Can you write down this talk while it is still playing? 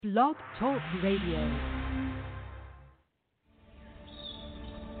Blog Talk Radio.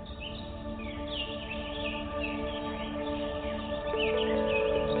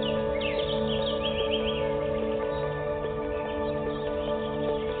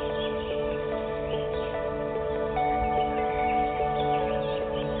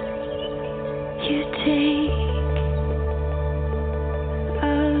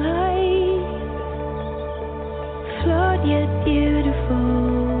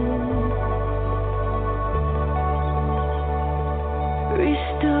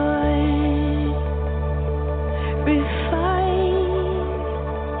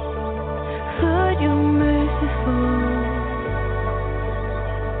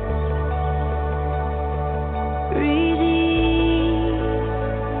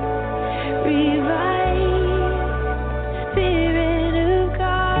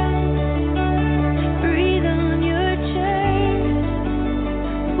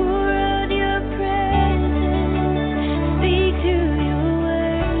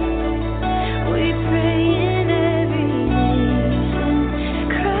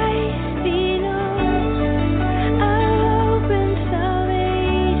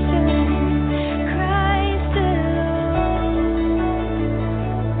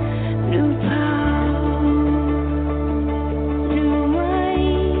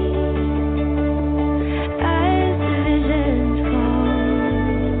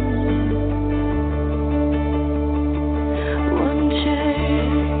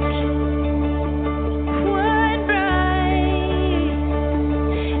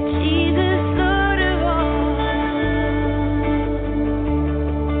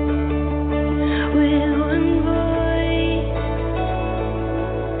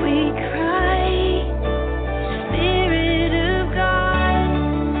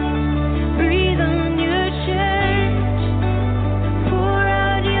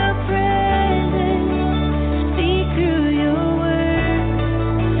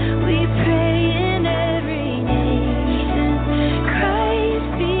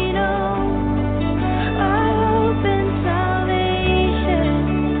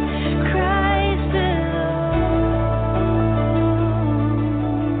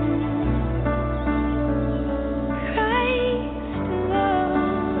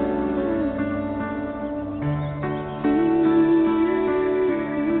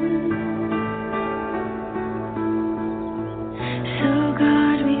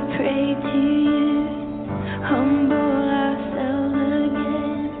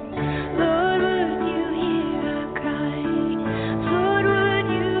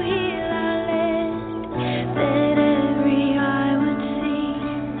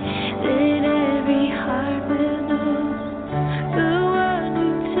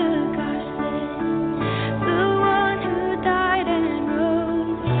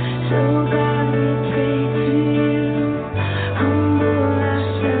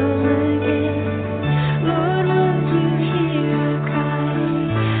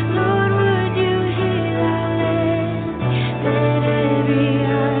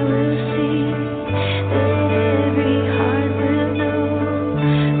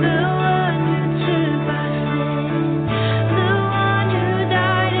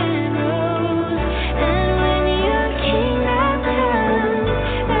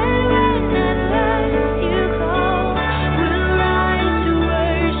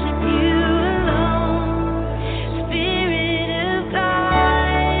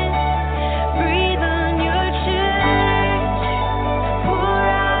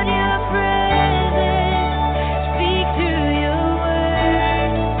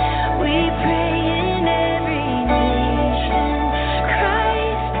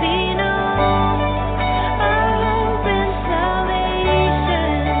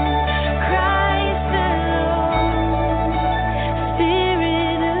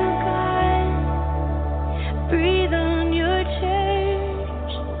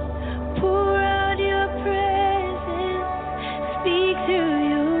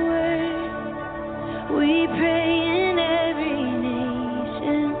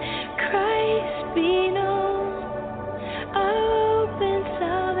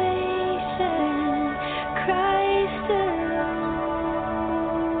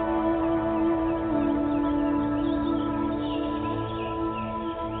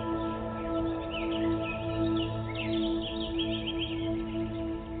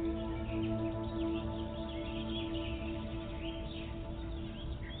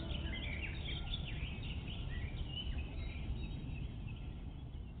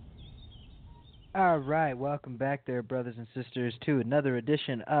 All right, welcome back there, brothers and sisters, to another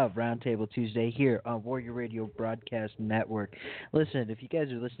edition of Roundtable Tuesday here on Warrior Radio Broadcast Network. Listen, if you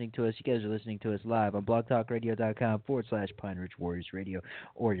guys are listening to us, you guys are listening to us live on blogtalkradio.com/Pine Ridge Warriors Radio,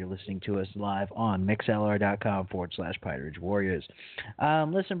 or you're listening to us live on mixlr.com/Pine Ridge Warriors.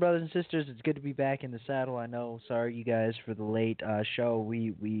 Listen, brothers and sisters, it's good to be back in the saddle. I know, sorry you guys for the late show.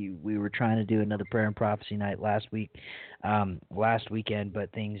 We were trying to do another prayer and prophecy night last weekend,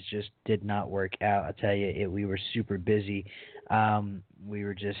 but things just did not work out. I tell you, we were super busy. We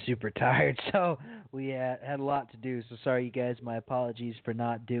were just super tired, so we had a lot to do. So sorry, you guys. My apologies for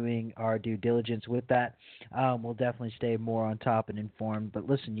not doing our due diligence with that. We'll definitely stay more on top and informed. But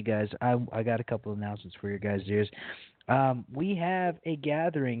listen, you guys, I got a couple of announcements for your guys' ears. We have a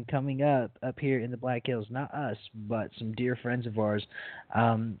gathering coming up here in the Black Hills. Not us, but some dear friends of ours.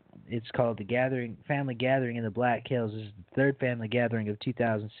 It's called the Family Gathering in the Black Hills. This is the third family gathering of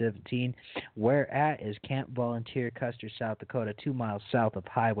 2017. Where at is Camp Volunteer, Custer, South Dakota, 2 miles south of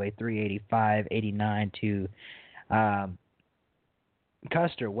Highway 385-89 to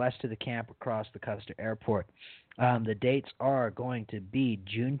Custer, west of the camp, across the Custer Airport. The dates are going to be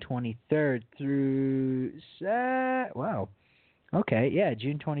June 23rd through June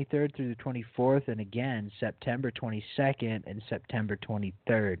 23rd through the 24th, and again September 22nd and September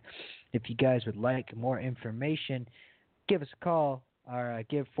 23rd. If you guys would like more information, give us a call, or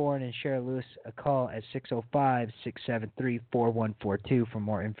give Foreign and Shara Lewis a call at 605-673-4142 for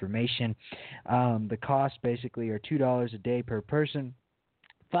more information. The costs basically are $2 a day per person,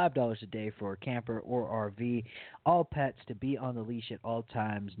 $5 a day for a camper or RV. All pets to be on the leash at all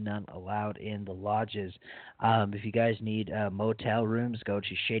times, none allowed in the lodges. If you guys need motel rooms, go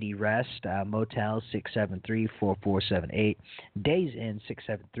to Shady Rest, Motel 673-4478, Days Inn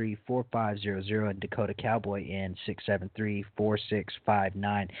 673-4500, and Dakota Cowboy Inn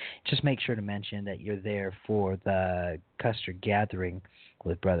 673-4659. Just make sure to mention that you're there for the Custer Gathering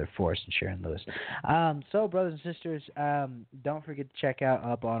with Brother Forrest and Sharon Lewis. So, brothers and sisters, don't forget to check out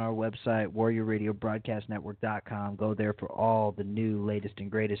up on our website, warriorradiobroadcastnetwork.com. Go there for all the new, latest, and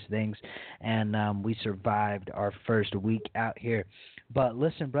greatest things. And we survived our first week out here. But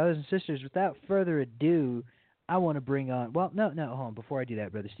listen, brothers and sisters, without further ado, I want to bring on – hold on. Before I do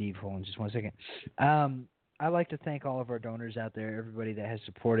that, Brother Steve, hold on just 1 second. I'd like to thank all of our donors out there, everybody that has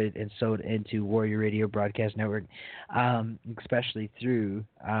supported and sewed into Warrior Radio Broadcast Network, especially through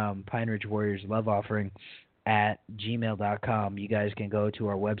Pine Ridge Warriors Love Offering at gmail.com. You guys can go to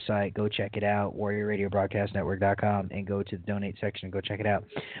our website, go check it out, warriorradiobroadcastnetwork.com, and go to the donate section and go check it out.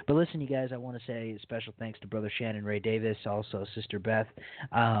 But listen, you guys, I want to say special thanks to Brother Shannon Ray Davis, also Sister Beth,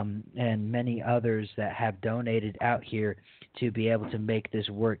 and many others that have donated out here to be able to make this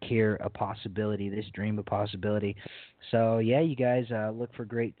work here a possibility, this dream a possibility. So, yeah, you guys, look for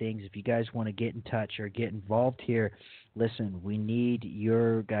great things. If you guys want to get in touch or get involved here, listen, we need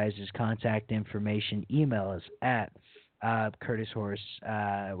your guys' contact information. Email us at Pine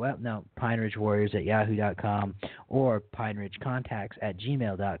Ridge Warriors at yahoo.com or Pine Ridge Contacts at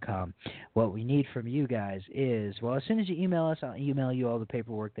gmail.com. What we need from you guys is, as soon as you email us, I'll email you all the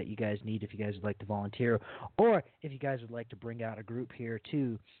paperwork that you guys need if you guys would like to volunteer, or if you guys would like to bring out a group here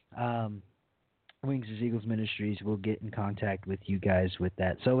to Wings as Eagles Ministries, we'll get in contact with you guys with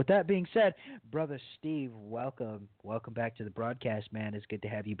that. So with that being said, Brother Steve, welcome. Welcome back to the broadcast, man. It's good to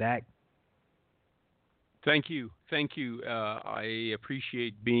have you back. Thank you. I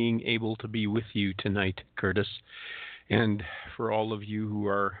appreciate being able to be with you tonight, Curtis. And for all of you who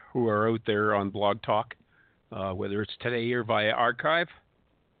are out there on Blog Talk, whether it's today or via archive.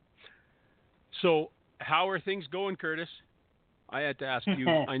 So how are things going, Curtis? I had to ask you.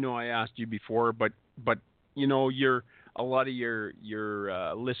 I know I asked you before, but you know, a lot of your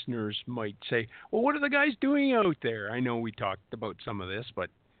listeners might say, "Well, what are the guys doing out there?" I know we talked about some of this, but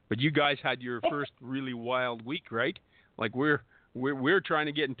you guys had your first really wild week, right? Like we're trying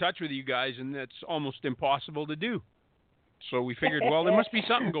to get in touch with you guys, and that's almost impossible to do. So we figured, well, there must be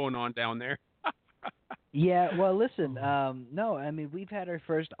something going on down there. Yeah, well, listen, no, I mean, we've had our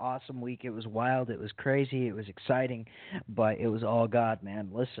first awesome week. It was wild, it was crazy, it was exciting, but it was all God, man.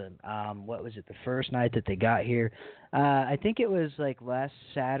 Listen, what was it, the first night that they got here? I think it was like last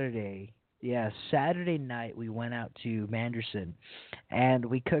Saturday. Yeah, Saturday night we went out to Manderson, and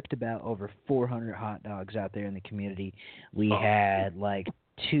we cooked about over 400 hot dogs out there in the community. We had like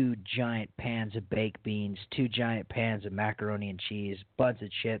 2 giant pans of baked beans, 2 giant pans of macaroni and cheese, buns of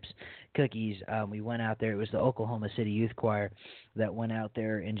chips, cookies. We went out there. It was the Oklahoma City Youth Choir that went out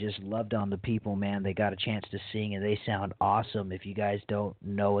there and just loved on the people, man. They got a chance to sing, and they sound awesome. If you guys don't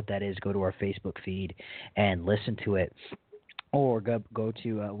know what that is, go to our Facebook feed and listen to it. Or go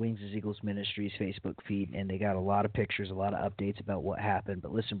to Wings as Eagles Ministries Facebook feed, and they got a lot of pictures, a lot of updates about what happened.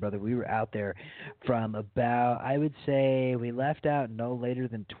 But listen, brother, we were out there from about, I would say, we left out no later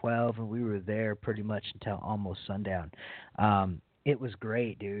than 12, and we were there pretty much until almost sundown. It was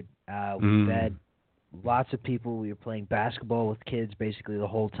great, dude. We fed lots of people. We were playing basketball with kids basically the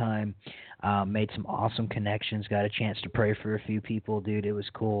whole time. Made some awesome connections. Got a chance to pray for a few people, dude. It was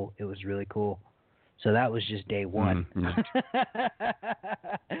cool. It was really cool. So that was just day one.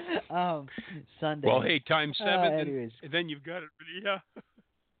 Sunday. Well, hey, times 7, anyways. and then you've got it. Yeah.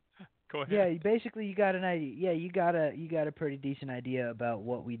 Go ahead. Yeah, basically you got an idea. Yeah, you got a pretty decent idea about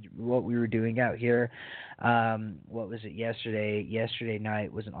what we were doing out here. What was it yesterday? Yesterday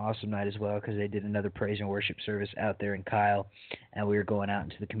night was an awesome night as well because they did another praise and worship service out there in Kyle, and we were going out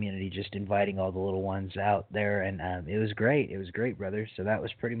into the community just inviting all the little ones out there, and it was great. It was great, brother. So that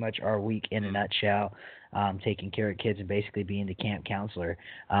was pretty much our week in a nutshell. Taking care of kids and basically being the camp counselor,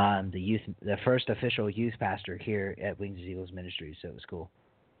 the first official youth pastor here at Wings of Eagles Ministries. So it was cool.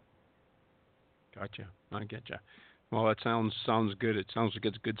 Gotcha. I getcha. Well, that sounds good. It sounds like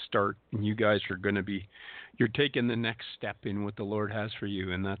it's a good start, and you guys are going to be, you're taking the next step in what the Lord has for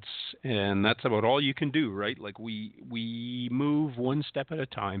you, and that's about all you can do, right? Like we move one step at a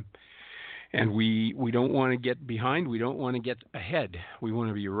time, and we don't want to get behind. We don't want to get ahead. We want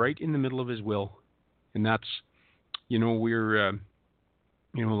to be right in the middle of His will, and that's, we're,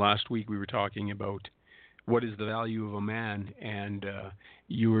 last week we were talking about what is the value of a man, and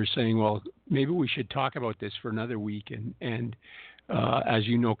you were saying, well, maybe we should talk about this for another week. And as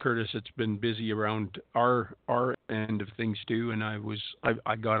you know, Curtis, it's been busy around our end of things too. And I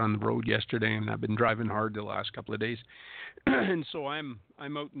got on the road yesterday, and I've been driving hard the last couple of days. And so I'm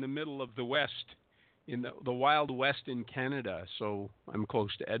out in the middle of the West, in the Wild West in Canada. So I'm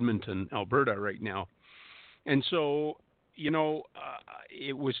close to Edmonton, Alberta right now. And so,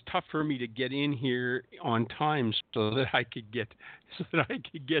 it was tough for me to get in here on time so that I could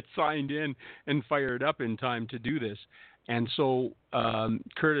get signed in and fired up in time to do this. And so,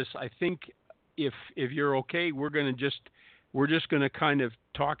 Curtis, I think if you're okay, we're just going to kind of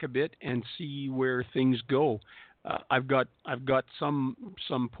talk a bit and see where things go. I've got some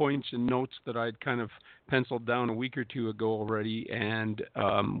points and notes that I'd kind of penciled down a week or two ago already, and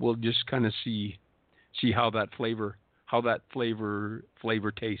we'll just kind of see how that flavor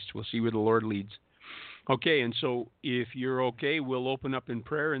tastes. We'll see where the Lord leads. Okay, and so if you're okay, we'll open up in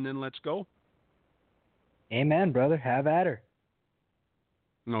prayer and then let's go. Amen, brother. Have at her.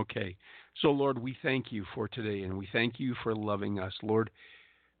 Okay. So, Lord, we thank you for today, and we thank you for loving us. Lord,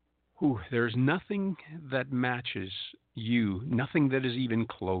 there's nothing that matches you, nothing that is even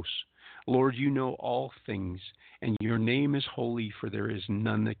close. Lord, you know all things, and your name is holy, for there is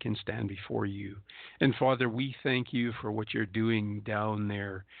none that can stand before you. And Father, we thank you for what you're doing down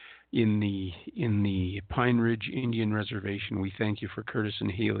there in the Pine Ridge Indian Reservation. We thank you for Curtis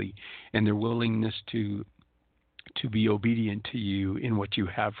and Haley and their willingness to be obedient to you in what you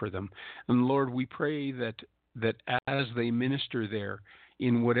have for them. And Lord, we pray that as they minister there,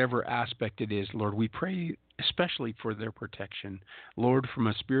 in whatever aspect it is, Lord, we pray especially for their protection. Lord, from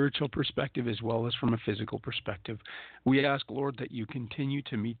a spiritual perspective as well as from a physical perspective, we ask, Lord, that you continue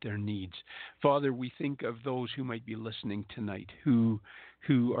to meet their needs. Father, we think of those who might be listening tonight who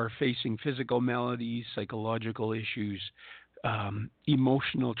are facing physical maladies, psychological issues,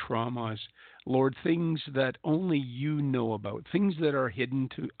 emotional traumas, Lord, things that only you know about, things that are hidden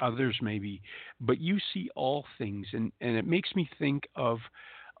to others maybe, but you see all things. And it makes me think of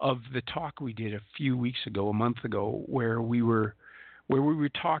the talk we did a month ago, where we were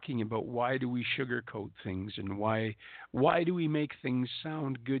talking about why do we sugarcoat things and why do we make things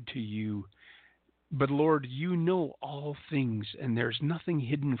sound good to you. But Lord, you know all things, and there's nothing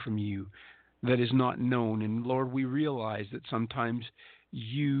hidden from you that is not known. And Lord, we realize that sometimes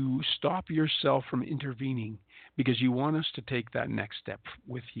you stop yourself from intervening because you want us to take that next step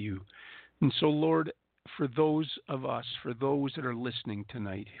with you. And so, Lord, for those of us, for those that are listening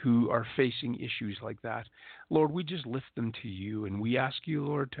tonight who are facing issues like that, Lord, we just lift them to you, and we ask you,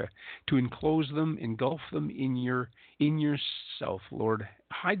 Lord, to enclose them, engulf them in yourself, Lord.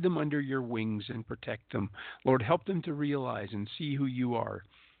 Hide them under your wings and protect them. Lord, help them to realize and see who you are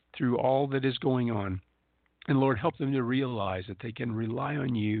through all that is going on. And Lord, help them to realize that they can rely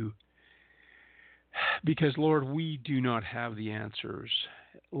on you, because, Lord, we do not have the answers.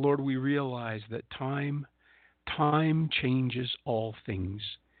 Lord, we realize that time changes all things.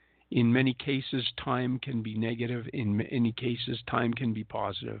 In many cases, time can be negative. In many cases, time can be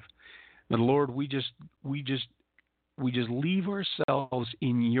positive. But Lord, we just leave ourselves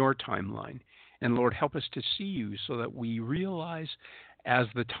in your timeline, And Lord, help us to see you so that we realize as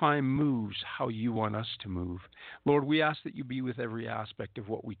the time moves how you want us to move. Lord, we ask that you be with every aspect of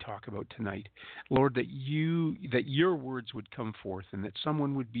what we talk about tonight. Lord, that your words would come forth and that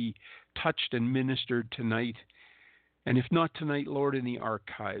someone would be touched and ministered tonight. And if not tonight, Lord, in the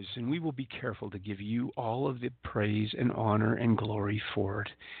archives, and we will be careful to give you all of the praise and honor and glory for it.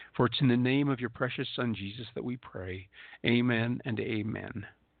 For it's in the name of your precious Son, Jesus, that we pray. Amen and amen.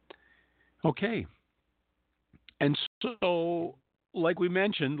 Okay. And so, like we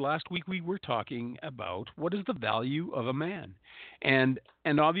mentioned, last week we were talking about what is the value of a man. And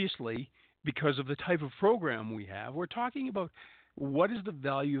obviously, because of the type of program we have, we're talking about what is the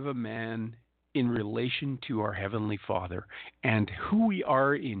value of a man in relation to our Heavenly Father and who we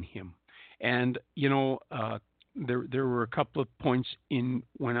are in Him. And, there were a couple of points in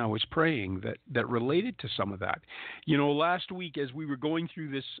when I was praying that related to some of that. Last week as we were going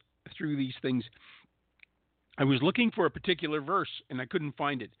through these things, I was looking for a particular verse and I couldn't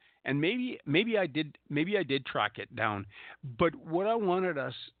find it. And maybe I did track it down. But what I wanted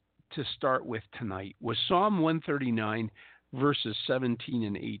us to start with tonight was Psalm 139, verses 17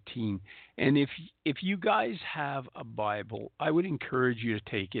 and 18. And if you guys have a Bible, I would encourage you to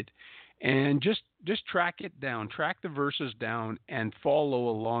take it and just track it down, track the verses down and follow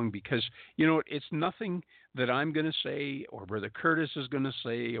along, because it's nothing that I'm going to say or Brother Curtis is going to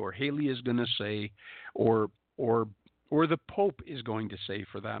say or Haley is going to say or the Pope is going to say,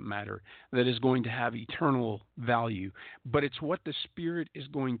 for that matter, that is going to have eternal value. But it's what the Spirit is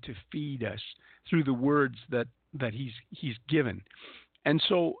going to feed us through the words that he's given. And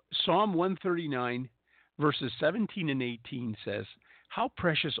so Psalm 139, verses 17 and 18 says, "How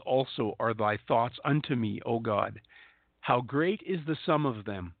precious also are thy thoughts unto me, O God! How great is the sum of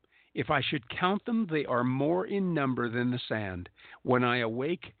them! If I should count them, they are more in number than the sand. When I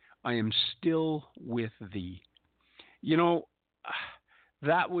awake, I am still with thee."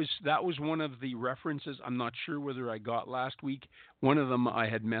 That was one of the references I'm not sure whether I got last week. One of them I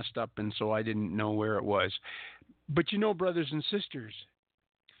had messed up, and so I didn't know where it was. But brothers and sisters,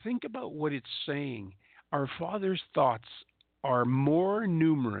 think about what it's saying. Our Father's thoughts are more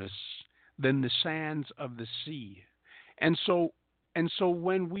numerous than the sands of the sea. And so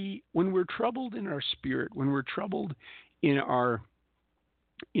when we're troubled in our spirit, when we're troubled in our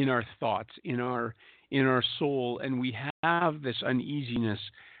thoughts, in our soul, and we have this uneasiness,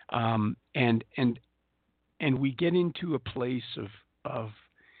 and we get into a place of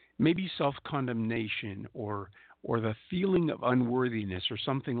maybe self-condemnation or the feeling of unworthiness or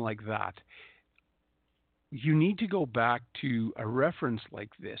something like that, you need to go back to a reference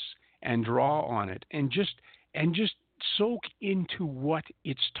like this and draw on it and just soak into what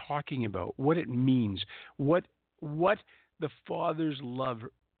it's talking about, what it means, what the Father's love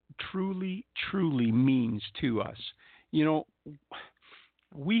truly means to us.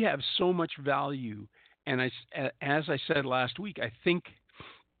 We have so much value, and as I said last week, I think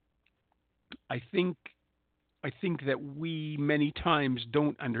that we many times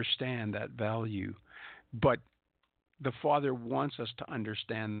don't understand that value, but the Father wants us to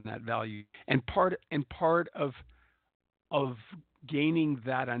understand that value, and part of gaining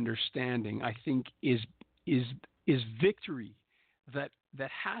that understanding, I think, is victory that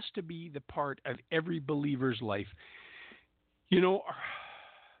has to be the part of every believer's life.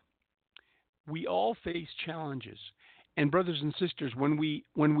 We all face challenges, and brothers and sisters, when we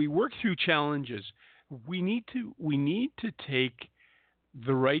work through challenges, we need to take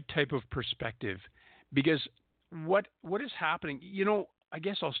the right type of perspective, because what is happening, I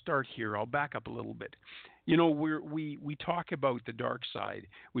guess I'll start here. I'll back up a little bit. We talk about the dark side.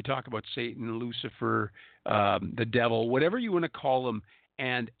 We talk about Satan, Lucifer, the devil, whatever you want to call him,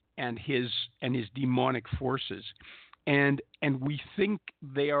 and his demonic forces. And we think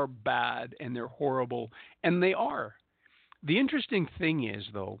they are bad and they're horrible, and they are. The interesting thing is,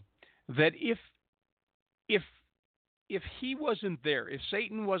 though, that if he wasn't there, if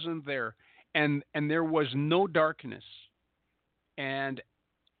Satan wasn't there, and there was no darkness, and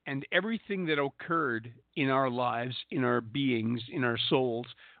everything that occurred in our lives, in our beings, in our souls,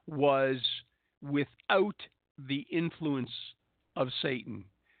 was without the influence of Satan,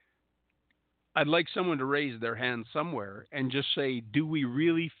 I'd like someone to raise their hand somewhere and just say, do we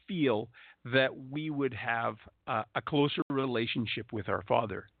really feel that we would have a closer relationship with our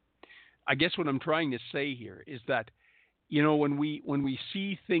Father? I guess what I'm trying to say here is that, when we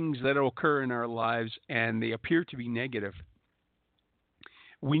see things that occur in our lives and they appear to be negative,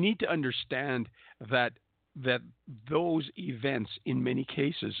 we need to understand that those events, in many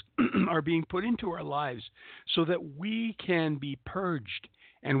cases, are being put into our lives so that we can be purged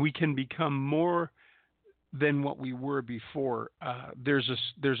and we can become more than what we were before. There's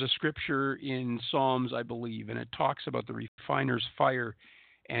a scripture in Psalms, I believe, and it talks about the refiner's fire,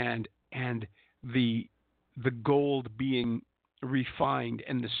 and the gold being refined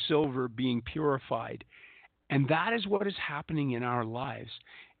and the silver being purified, and that is what is happening in our lives.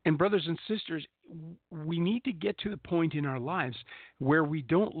 And brothers and sisters, we need to get to the point in our lives where we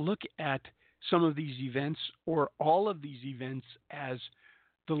don't look at some of these events or all of these events as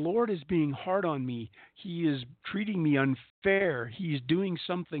the Lord is being hard on me. He is treating me unfair. He's doing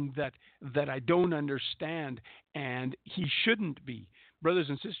something that I don't understand, and he shouldn't be. Brothers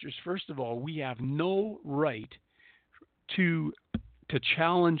and sisters, first of all, we have no right to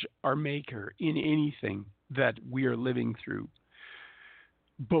challenge our Maker in anything that we are living through.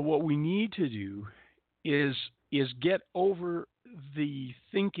 But what we need to do is get over the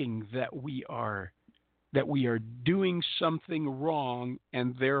thinking that we are doing something wrong,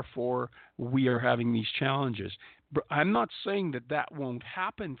 and therefore we are having these challenges. But I'm not saying that won't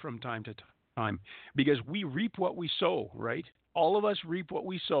happen from time to time, because we reap what we sow, right? All of us reap what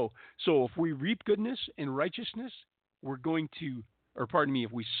we sow. So if we reap goodness and righteousness,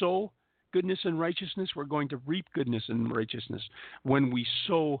 if we sow goodness and righteousness, we're going to reap goodness and righteousness. When we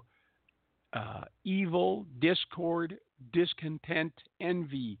sow evil, discord, discontent,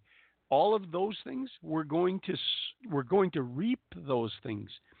 envy, all of those things, we're going to reap those things.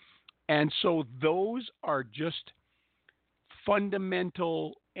 And so those are just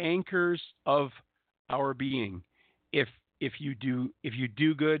fundamental anchors of our being. If you do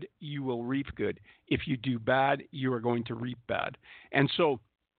good, you will reap good. If you do bad, you are going to reap bad. And so,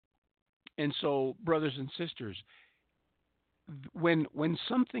 brothers and sisters, when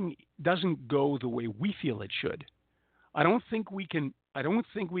something doesn't go the way we feel it should, I don't think we can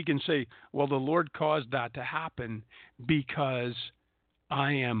say, well, the Lord caused that to happen because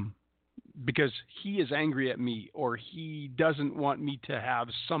he is angry at me, or he doesn't want me to have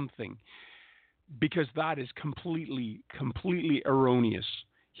something, because that is completely erroneous.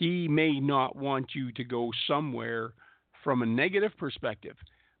 He may not want you to go somewhere from a negative perspective,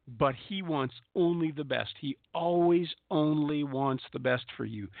 but he wants only the best. He always only wants the best for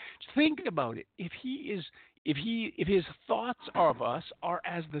you. Think about it. If his thoughts of us are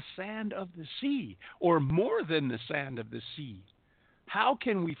as the sand of the sea, or more than the sand of the sea, how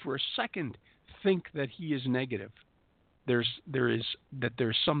can we for a second think that he is negative? There's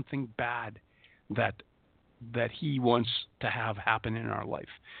something bad that he wants to have happen in our life.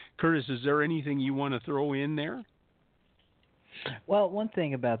 Curtis, is there anything you want to throw in there? Well, one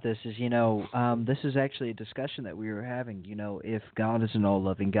thing about this is, this is actually a discussion that we were having. If God is an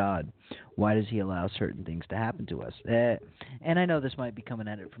all-loving God, why does he allow certain things to happen to us? And I know this might be coming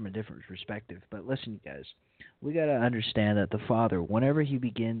at it from a different perspective, but listen, you guys, we got to understand that the Father, whenever he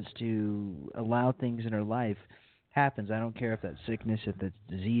begins to allow things in our life, happens. I don't care if that's sickness, if that's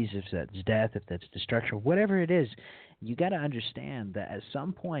disease, if that's death, if that's destruction, whatever it is, you got to understand that at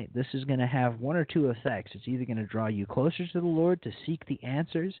some point this is going to have one or two effects. It's either going to draw you closer to the Lord to seek the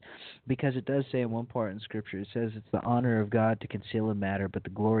answers, because it does say in one part in Scripture, it says it's the honor of God to conceal a matter, but the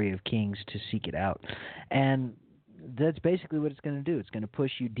glory of kings to seek it out. And that's basically what it's going to do. It's going to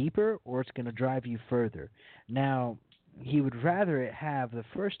push you deeper, or it's going to drive you further. Now, he would rather it have the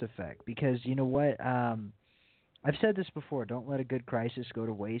first effect, because you know what? I've said this before, don't let a good crisis go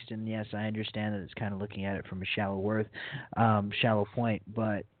to waste, and yes, I understand that it's kind of looking at it from a shallow point,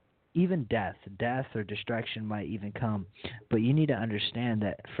 but even death or destruction might even come, but you need to understand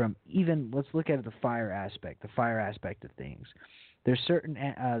that let's look at the fire aspect of things. There's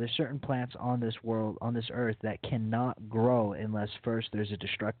certain plants on this world, on this earth, that cannot grow unless first there's a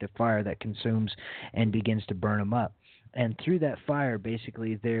destructive fire that consumes and begins to burn them up. And through that fire,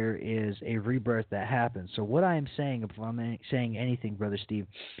 basically, there is a rebirth that happens. So what I'm saying, if I'm saying anything, Brother Steve,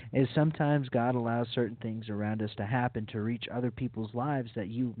 is sometimes God allows certain things around us to happen to reach other people's lives that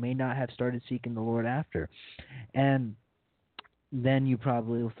you may not have started seeking the Lord after. And then you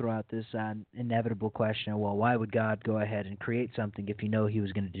probably will throw out this inevitable question, well, why would God go ahead and create something if he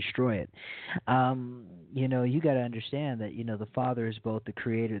was going to destroy it? You got to understand that, the Father is both the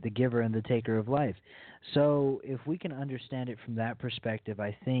creator, the giver, and the taker of life. So if we can understand it from that perspective,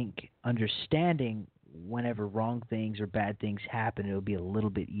 I think understanding whenever wrong things or bad things happen, it'll be a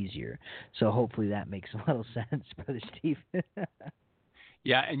little bit easier. So hopefully that makes a little sense, Brother Steve.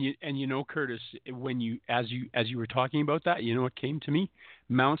 Yeah, and Curtis, as you were talking about that, what came to me?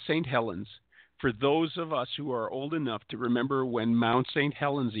 Mount St. Helens. For those of us who are old enough to remember when Mount St.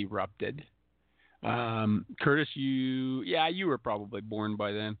 Helens erupted, Curtis, you were probably born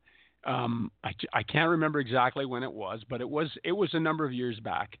by then. I can't remember exactly when it was, but it was a number of years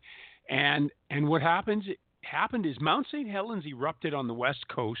back. And what happened is Mount St. Helens erupted on the west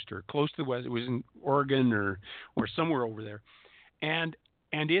coast or close to the west. It was in Oregon or somewhere over there, and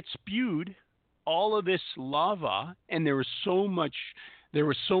it spewed all of this lava, and there was so much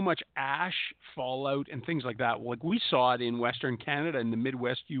ash fallout and things like that. Like we saw it in Western Canada and the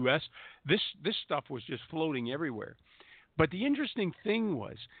Midwest U.S. This stuff was just floating everywhere. But the interesting thing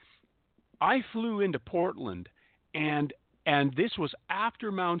was, I flew into Portland, and this was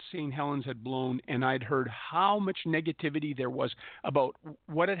after Mount St. Helens had blown, and I'd heard how much negativity there was about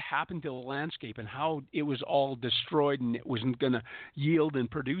what had happened to the landscape and how it was all destroyed and it wasn't going to yield and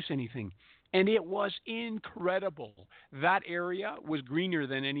produce anything. And it was incredible. That area was greener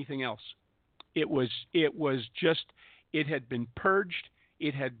than anything else. It was just, it had been purged,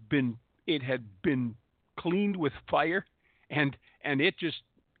 it had been cleaned with fire, and it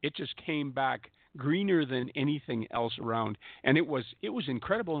just came back greener than anything else around. And it was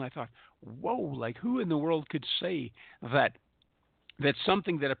incredible. And I thought, whoa, like who in the world could say that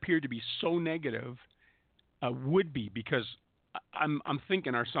something that appeared to be so negative would be? Because I'm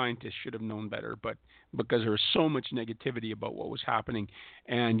thinking our scientists should have known better, but because there was so much negativity about what was happening.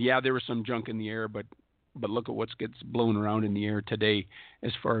 And yeah, there was some junk in the air, but look at what gets blown around in the air today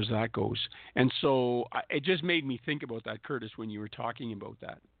as far as that goes. And so it just made me think about that, Curtis, when you were talking about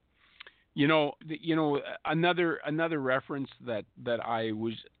that. Another reference that I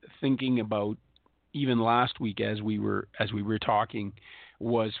was thinking about even last week as we were talking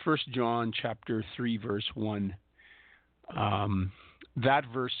was 1 John chapter 3 verse 1. That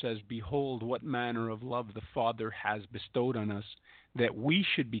verse says, "Behold, what manner of love the Father has bestowed on us, that we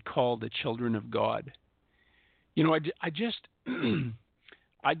should be called the children of God." I just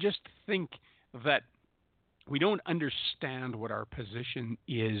I just think that we don't understand what our position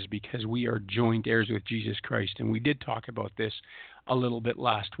is because we are joint heirs with Jesus Christ. And we did talk about this a little bit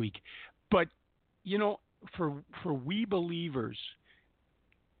last week. But, for we believers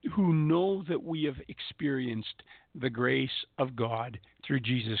who know that we have experienced the grace of God through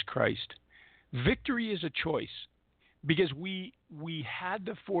Jesus Christ, victory is a choice. Because we had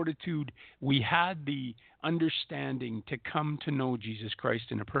the fortitude, we had the understanding to come to know Jesus Christ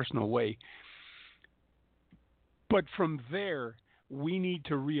in a personal way. But from there, we need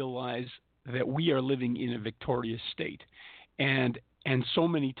to realize that we are living in a victorious state. And so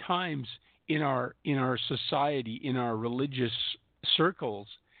many times in our society, in our religious circles,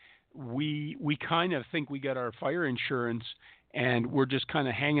 we kind of think we got our fire insurance and we're just kind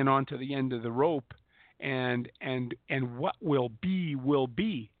of hanging on to the end of the rope. And what will be, will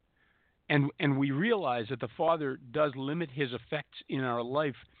be. And we realize that the Father does limit his effects in our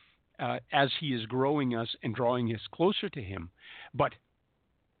life as he is growing us and drawing us closer to him. But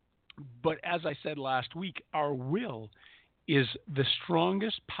as I said last week, our will is the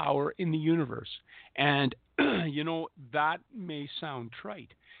strongest power in the universe. And, that may sound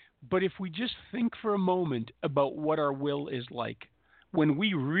trite. But if we just think for a moment about what our will is like, when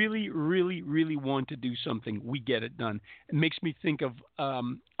we really, really, really want to do something, we get it done. It makes me think of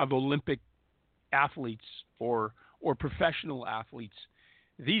Olympic athletes or professional athletes.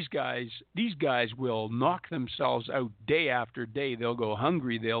 These guys will knock themselves out day after day. They'll go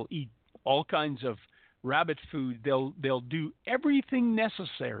hungry. They'll eat all kinds of rabbit food. They'll do everything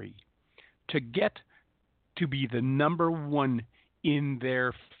necessary to get to be the number one in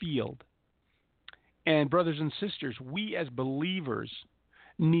their field. And brothers and sisters, we as believers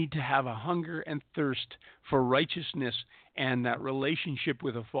need to have a hunger and thirst for righteousness and that relationship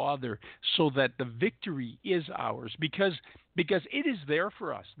with the Father so that the victory is ours because it is there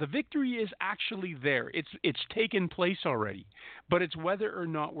for us. The victory is actually there. It's taken place already, but it's whether or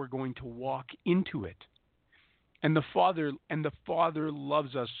not we're going to walk into it. And the Father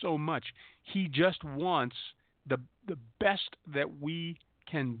loves us so much. He just wants the best that we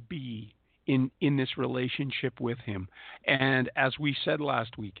can be in this relationship with him. And as we said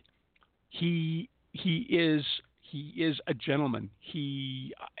last week, he is a gentleman.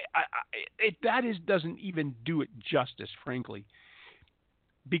 Doesn't even do it justice, frankly,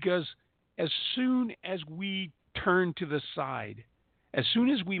 because as soon as we turn to the side, as soon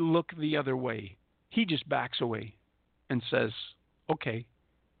as we look the other way, he just backs away and says, "Okay,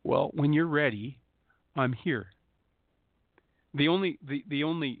 well, when you're ready, I'm here." The only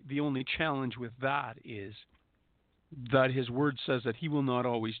challenge with that is that his word says that he will not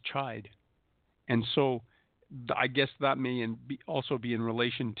always chide, and so I guess that may also be in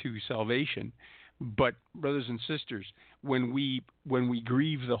relation to salvation. But brothers and sisters, when we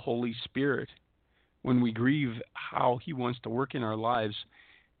grieve the Holy Spirit, when we grieve how he wants to work in our lives,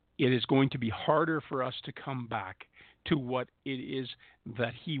 it is going to be harder for us to come back to what it is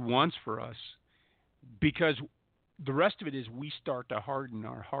that He wants for us, because the rest of it is we start to harden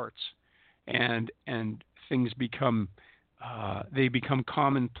our hearts, and things become they become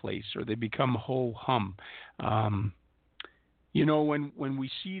commonplace, or they become ho hum. When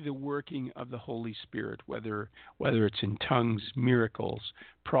we see the working of the Holy Spirit, whether it's in tongues, miracles,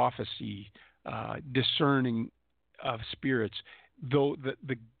 prophecy, discerning of spirits, though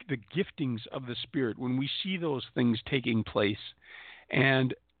the giftings of the Spirit, when we see those things taking place,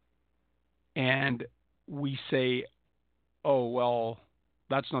 and we say, oh well,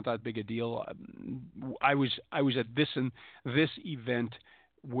 that's not that big a deal. I was at this event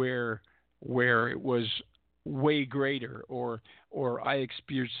where it was way greater, or I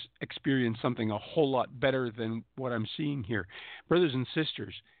experienced something a whole lot better than what I'm seeing here. Brothers and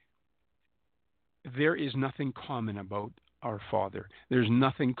sisters, there is nothing common about our Father. There's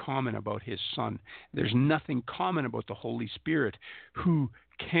nothing common about His Son. There's nothing common about the Holy Spirit, who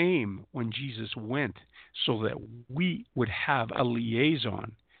came when Jesus went, so that we would have a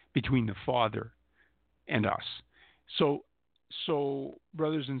liaison between the Father and us. So,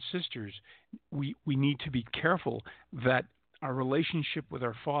 brothers and sisters, we need to be careful that our relationship with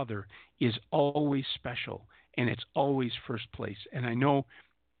our Father is always special, and it's always first place. And I know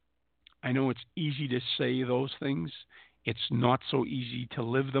it's easy to say those things. It's not so easy to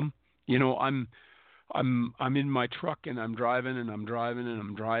live them. I'm in my truck, and I'm driving,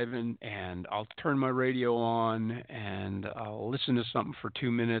 and I'll turn my radio on, and I'll listen to something for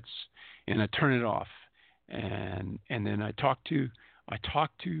 2 minutes, and I turn it off. And then I talk to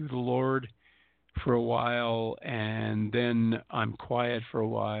the Lord for a while, and then I'm quiet for a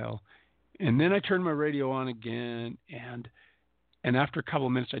while, and then I turn my radio on again, and after a couple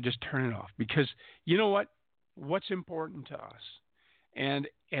of minutes I just turn it off, because you know what's important to us, and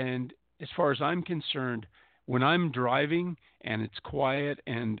as far as I'm concerned, when I'm driving and it's quiet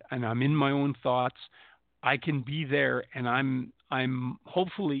and I'm in my own thoughts, I can be there, and I'm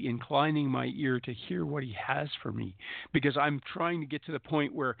hopefully inclining my ear to hear what He has for me, because I'm trying to get to the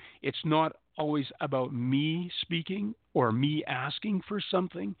point where it's not always about me speaking or me asking for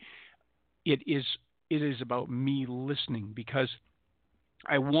something. It is about me listening, because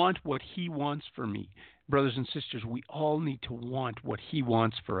I want what He wants for me. Brothers and sisters, we all need to want what He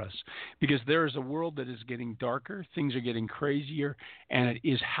wants for us, because there is a world that is getting darker, things are getting crazier, and it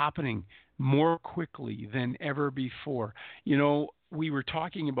is happening more quickly than ever before. We were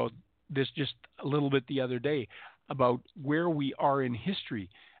talking about this just a little bit the other day, about where we are in history.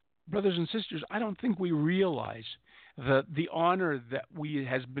 Brothers and sisters, I don't think we realize the honor that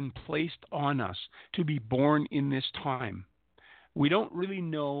has been placed on us to be born in this time. We don't really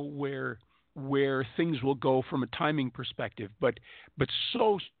know where things will go from a timing perspective, but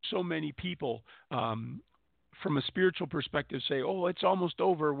so many people from a spiritual perspective say, oh, it's almost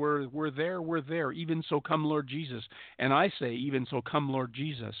over, we're there, even so come Lord Jesus. And I say, even so come Lord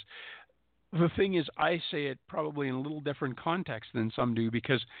Jesus. The thing is, I say it probably in a little different context than some do,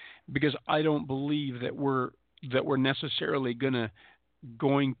 because I don't believe that we're necessarily going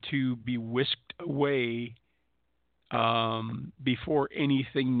to be whisked away before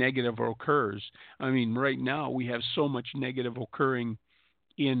anything negative occurs. I mean, right now we have so much negative occurring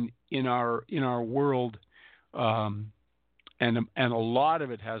in our world, and a lot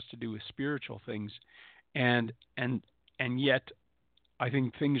of it has to do with spiritual things, and yet I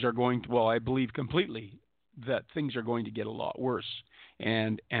think things are going to. Well, I believe completely that things are going to get a lot worse,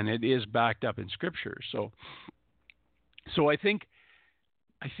 and it is backed up in Scripture. So I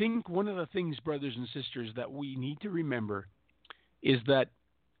think one of the things, brothers and sisters, that we need to remember is that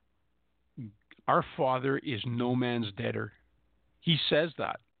our Father is no man's debtor. He says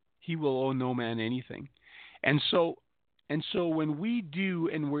that He will owe no man anything, and so when we do,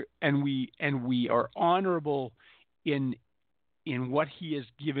 and we are honorable in what He has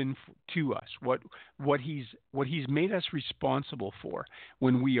given to us, what He's made us responsible for,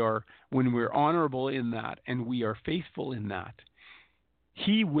 when we're honorable in that and we are faithful in that,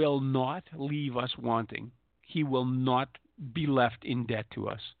 He will not leave us wanting. He will not be left in debt to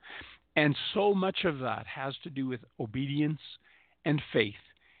us. And so much of that has to do with obedience and faith,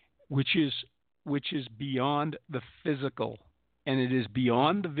 which is beyond the physical, and it is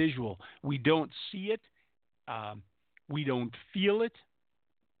beyond the visual. We don't see it. We don't feel it.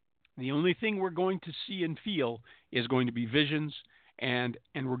 The only thing we're going to see and feel is going to be visions, and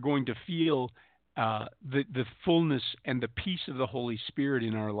we're going to feel the fullness and the peace of the Holy Spirit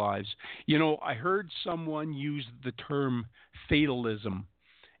in our lives. I heard someone use the term fatalism,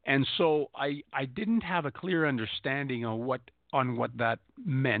 and so I didn't have a clear understanding of on what that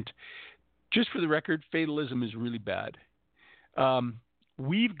meant. Just for the record, fatalism is really bad.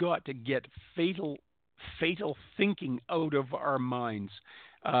 We've got to get fatal thinking out of our minds.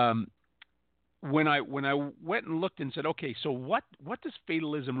 When I went and looked and said, okay, so what does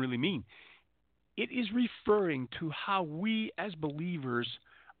fatalism really mean? It is referring to how we as believers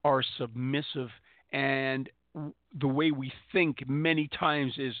are submissive, and the way we think many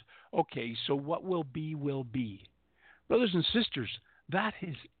times is, okay, so what will be will be. Brothers and sisters, that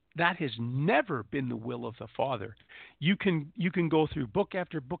has never been the will of the Father. You can go through book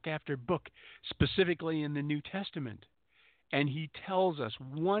after book after book, specifically in the New Testament, and he tells us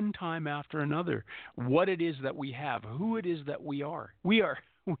one time after another what it is that we have, who it is that we are. We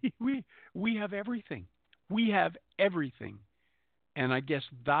have everything. We have everything. And I guess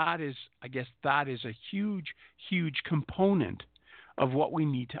that is a huge component of what we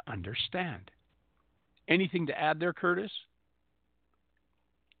need to understand. Anything to add there, Curtis?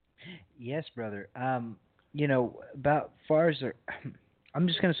 Yes, brother. About far as I'm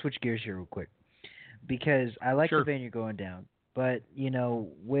just going to switch gears here real quick, because I like the vein you're going down. But,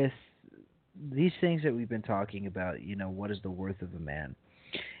 with these things that we've been talking about, what is the worth of a man?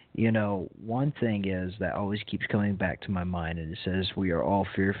 One thing is that always keeps coming back to my mind, and it says we are all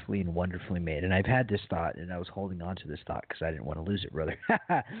fearfully and wonderfully made. And I've had this thought, and I was holding on to this thought because I didn't want to lose it, brother.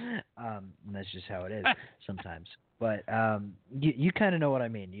 And that's just how it is sometimes. But you kind of know what I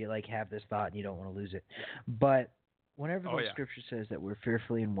mean. You have this thought, and you don't want to lose it. But whenever the scripture says that we're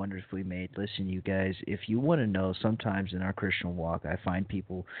fearfully and wonderfully made, listen, you guys, if you want to know, sometimes in our Christian walk, I find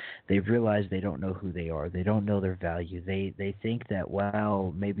people, they've realized they don't know who they are. They don't know their value. They think that,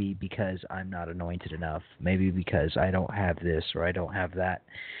 well, maybe because I'm not anointed enough, maybe because I don't have this or I don't have that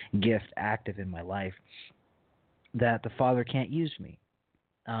gift active in my life, that the Father can't use me.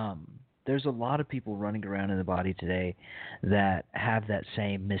 There's a lot of people running around in the body today that have that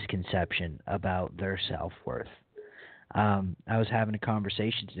same misconception about their self-worth. I was having a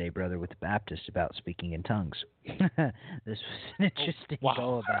conversation today, brother, with the Baptist about speaking in tongues. This was an interesting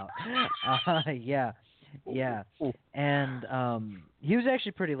go about. Yeah. And he was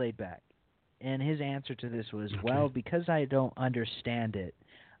actually pretty laid back. And his answer to this was, well, because I don't understand it,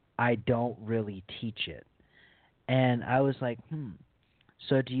 I don't really teach it. And I was like,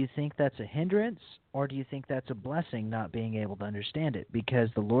 so do you think that's a hindrance, or do you think that's a blessing, not being able to understand it? Because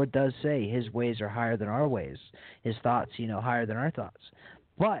the Lord does say his ways are higher than our ways, his thoughts, higher than our thoughts.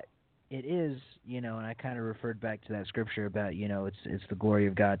 But it is, and I kind of referred back to that scripture about, it's the glory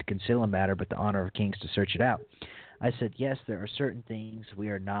of God to conceal a matter, but the honor of kings to search it out. I said, yes, there are certain things we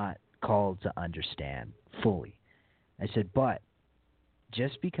are not called to understand fully. I said, but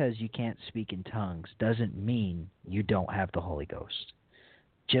just because you can't speak in tongues doesn't mean you don't have the Holy Ghost.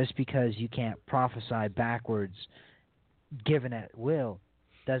 Just because you can't prophesy backwards, given at will,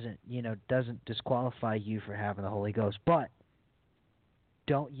 doesn't disqualify you for having the Holy Ghost. But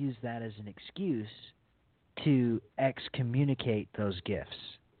don't use that as an excuse to excommunicate those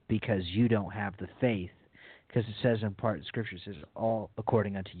gifts because you don't have the faith. Because it says in part of Scripture, it says, all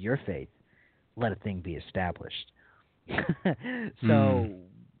according unto your faith, let a thing be established. So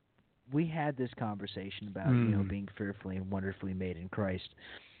we had this conversation about, being fearfully and wonderfully made in Christ.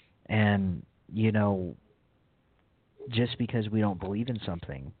 And, just because we don't believe in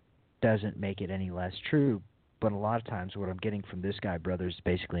something doesn't make it any less true. But a lot of times what I'm getting from this guy, brothers,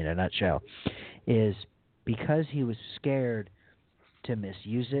 basically in a nutshell, is because he was scared to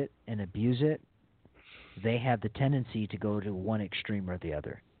misuse it and abuse it, they have the tendency to go to one extreme or the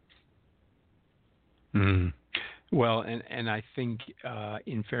other. Well, and I think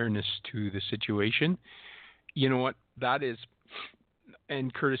in fairness to the situation, you know what, that is,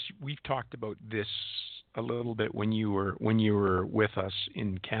 and Curtis, we've talked about this a little bit when you were with us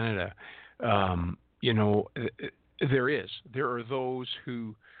in Canada. There are those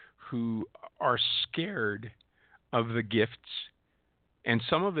who are scared of the gifts, and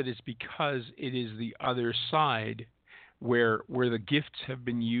some of it is because it is the other side where the gifts have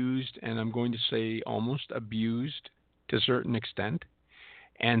been used, and I'm going to say almost abused to a certain extent.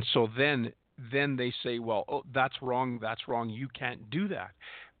 And so then they say, well, oh, that's wrong, you can't do that.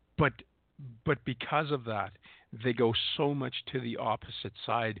 But because of that, they go so much to the opposite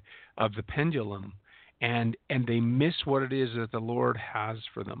side of the pendulum, and they miss what it is that the Lord has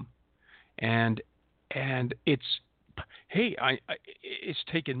for them. And it's, hey, it's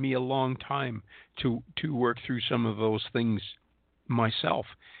taken me a long time to work through some of those things myself,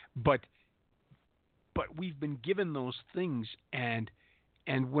 but we've been given those things, and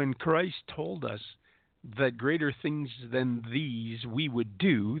when Christ told us that greater things than these we would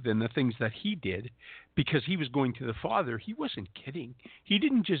do, than the things that he did, because he was going to the Father. He wasn't kidding. He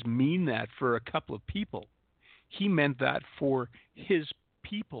didn't just mean that for a couple of people. He meant that for his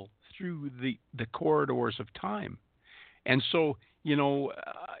people through the corridors of time. And so, there's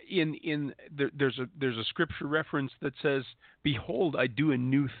a scripture reference that says, "Behold, I do a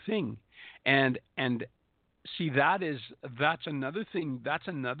new thing," and see, that's another thing. That's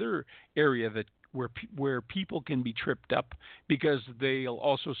another area that where people can be tripped up, because they'll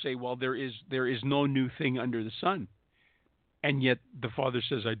also say, "Well, there is no new thing under the sun," and yet the Father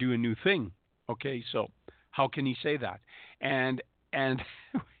says, "I do a new thing." Okay, so how can he say that? And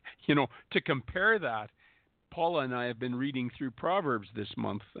to compare that, Paula and I have been reading through Proverbs this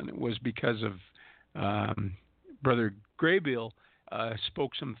month, and it was because of Brother Graybill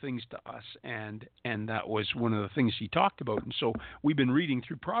spoke some things to us, and that was one of the things he talked about. And so we've been reading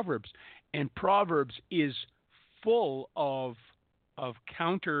through Proverbs, and Proverbs is full of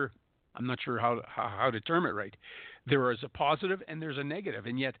counter. I'm not sure how to term it right. There is a positive and there's a negative,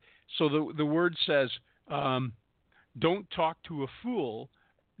 and yet, so the word says, don't talk to a fool.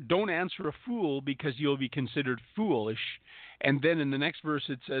 Don't answer a fool, because you'll be considered foolish. And then in the next verse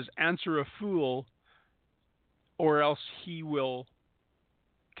it says, answer a fool, or else he will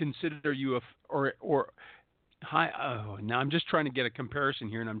consider you now I'm just trying to get a comparison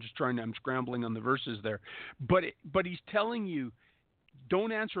here, and I'm scrambling on the verses there. But he's telling you,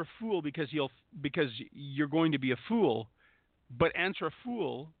 don't answer a fool because you're going to be a fool, but answer a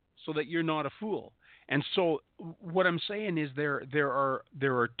fool so that you're not a fool. And so what I'm saying is there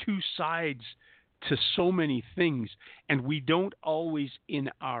are two sides to so many things, and we don't always in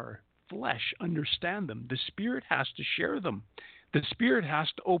our flesh understand them. The Spirit has to share them. The Spirit has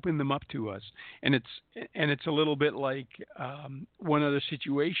to open them up to us. And it's a little bit like one other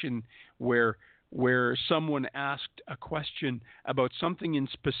situation where someone asked a question about something in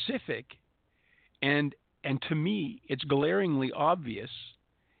specific, and to me it's glaringly obvious.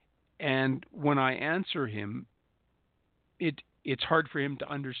 And when I answer him, it's hard for him to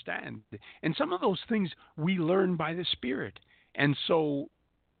understand. And some of those things we learn by the Spirit. And so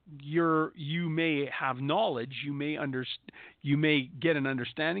you may have knowledge, you may get an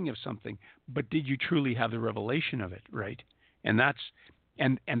understanding of something, but did you truly have the revelation of it, right? And that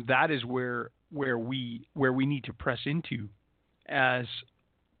is where we need to press into as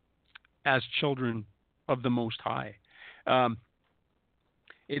children of the Most High.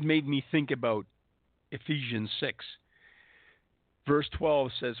 It made me think about Ephesians 6. Verse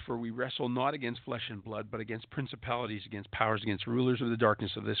 12 says, "For we wrestle not against flesh and blood, but against principalities, against powers, against rulers of the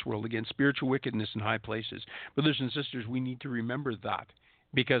darkness of this world, against spiritual wickedness in high places." Brothers and sisters, we need to remember that,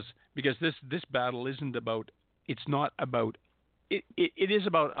 because this battle isn't about. It's not about. It is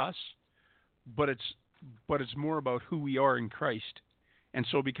about us, but it's more about who we are in Christ. And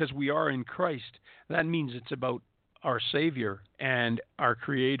so, because we are in Christ, that means it's about our Savior and our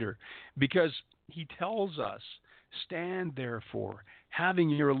Creator, because he tells us, "Stand therefore, having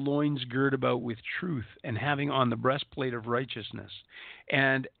your loins girt about with truth, and having on the breastplate of righteousness."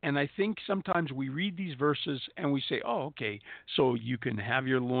 And I think sometimes we read these verses and we say, "Oh, okay, so you can have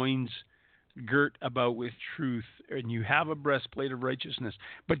your loins girt about with truth, and you have a breastplate of righteousness."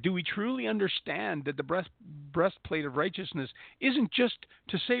 But do we truly understand that the breastplate of righteousness isn't just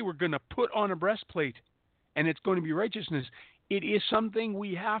to say we're going to put on a breastplate and it's going to be righteousness? It is something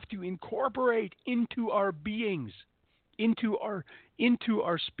we have to incorporate into our beings, into our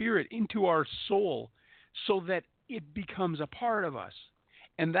spirit, into our soul, so that it becomes a part of us.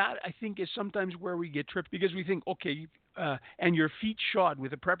 And that, I think, is sometimes where we get tripped, because we think, okay, and your feet shod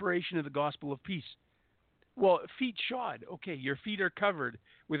with the preparation of the gospel of peace. Well, feet shod, okay, your feet are covered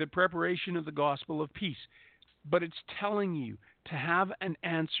with the preparation of the gospel of peace. But it's telling you to have an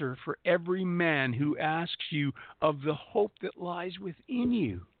answer for every man who asks you of the hope that lies within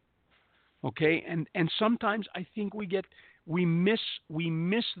you. Okay? And sometimes I think we miss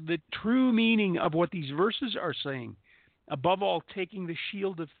the true meaning of what these verses are saying. Above all, taking the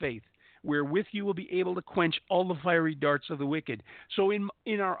shield of faith, wherewith you will be able to quench all the fiery darts of the wicked. So in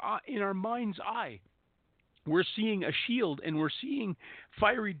our mind's eye, we're seeing a shield and we're seeing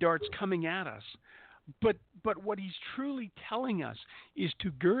fiery darts coming at us. But what he's truly telling us is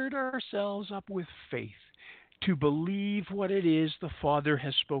to gird ourselves up with faith, to believe what it is the Father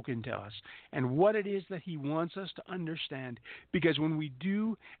has spoken to us and what it is that he wants us to understand. Because when we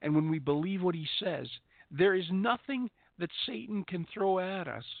do and when we believe what he says, there is nothing that Satan can throw at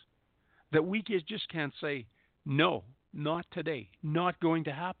us that we just can't say, "No, not today, not going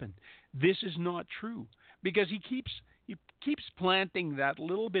to happen. This is not true." Because keeps planting that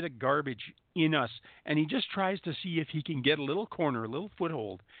little bit of garbage in us, and he just tries to see if he can get a little corner, a little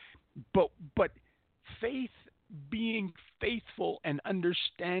foothold. But faith, being faithful and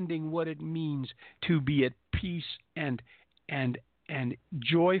understanding what it means to be at peace and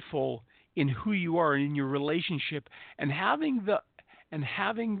joyful in who you are and in your relationship, and having the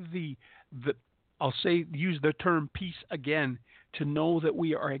I'll say, use the term peace again, to know that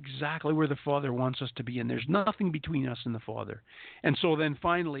we are exactly where the Father wants us to be, and there's nothing between us and the Father. And so then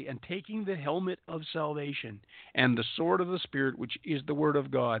finally, and taking the helmet of salvation and the sword of the Spirit, which is the Word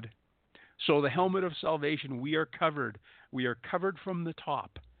of God. So the helmet of salvation, we are covered. We are covered from the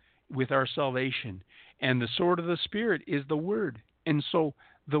top with our salvation. And the sword of the Spirit is the Word. And so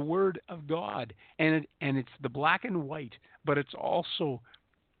the Word of God, and it's the black and white, but it's also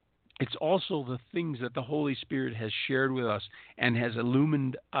the things that the Holy Spirit has shared with us and has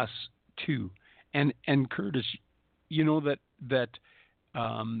illumined us to. And Curtis, you know that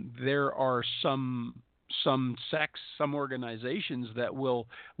there are some sects, some organizations that will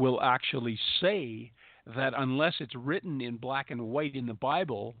actually say that unless it's written in black and white in the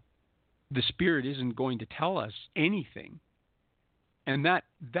Bible, the Spirit isn't going to tell us anything. And that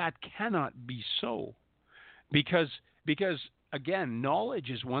cannot be so, because again, knowledge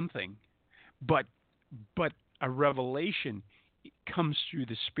is one thing, but a revelation comes through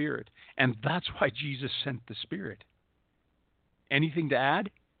the Spirit, and that's why Jesus sent the Spirit. Anything to add?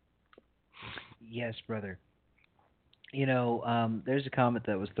 Yes, brother. There's a comment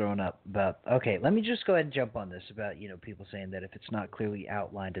that was thrown up about, okay, let me just go ahead and jump on this about, people saying that if it's not clearly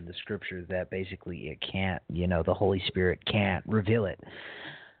outlined in the Scripture, that basically it can't, the Holy Spirit can't reveal it.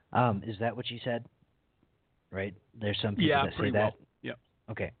 Is that what you said? Right? There's some people that say that. Well. Yeah.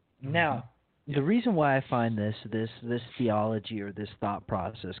 Okay. Now, the reason why I find this theology or this thought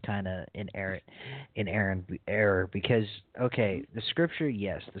process kind of in error, because the Scripture,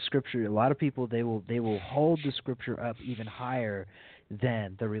 yes, the Scripture. A lot of people they will hold the Scripture up even higher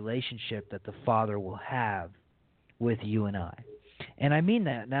than the relationship that the Father will have with you and I. And I mean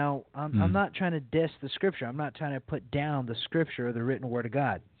that. Now, I'm not trying to diss the Scripture. I'm not trying to put down the Scripture or the written Word of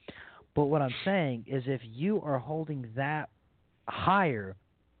God. But what I'm saying is, if you are holding that higher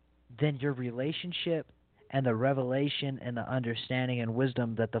than your relationship and the revelation and the understanding and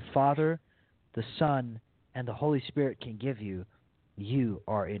wisdom that the Father, the Son, and the Holy Spirit can give you, you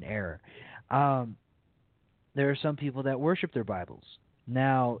are in error. There are some people that worship their Bibles.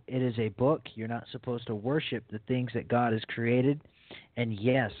 Now, it is a book. You're not supposed to worship the things that God has created. And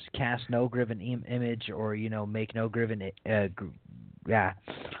yes, cast no graven image, or make no graven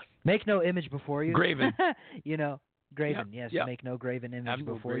make no image before you. Graven. Graven, yeah, yes. Yeah. Make no graven image Have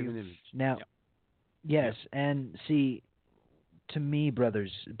before no graven you. Image. Now, yeah. yes, and see, to me,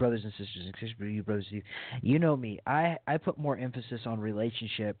 brothers and sisters, and especially you brothers, you know me. I put more emphasis on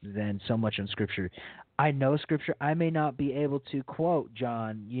relationship than so much on Scripture. I know Scripture. I may not be able to quote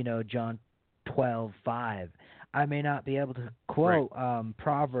John 12:5. I may not be able to quote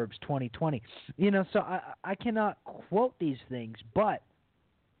Proverbs 20:20. So I cannot quote these things, but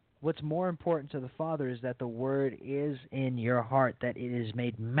what's more important to the Father is that the Word is in your heart, that it is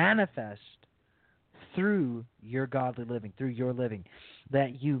made manifest through your godly living, through your living,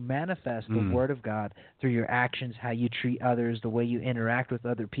 that you manifest the Word of God through your actions, how you treat others, the way you interact with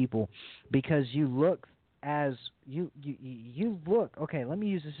other people, because you look as you look. Okay, let me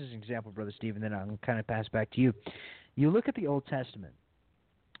use this as an example, Brother Stephen, then I'll kind of pass back to you. You look at the Old Testament.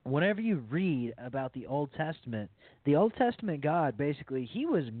 Whenever you read about the Old Testament God, basically, he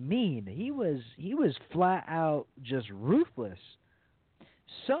was mean. He was flat out just ruthless.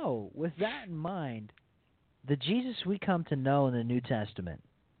 So, with that in mind, the Jesus we come to know in the New Testament,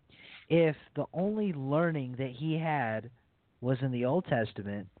 if the only learning that he had was in the Old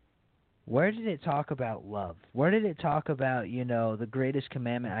Testament, where did it talk about love? Where did it talk about, the greatest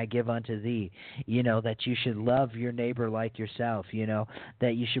commandment I give unto thee, that you should love your neighbor like yourself,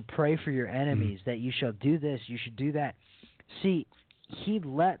 that you should pray for your enemies, that you shall do this, you should do that. See, he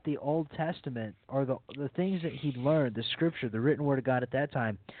let the Old Testament, or the things that he learned, the Scripture, the written Word of God at that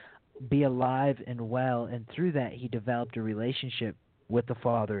time, be alive and well, and through that he developed a relationship with the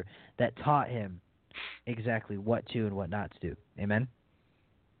Father that taught him exactly what to and what not to do. Amen?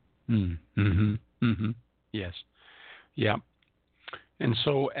 Yes. Yeah. And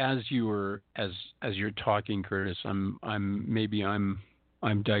so as you're talking, Curtis, I'm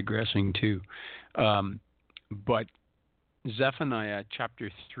digressing too. But Zephaniah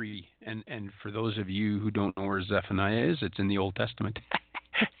chapter 3, and for those of you who don't know where Zephaniah is, it's in the Old Testament.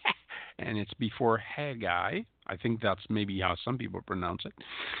 And it's before Haggai. I think that's maybe how some people pronounce it.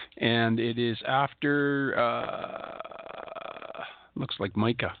 And it is after Looks like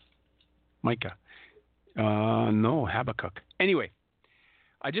Micah. Micah. No, Habakkuk. Anyway,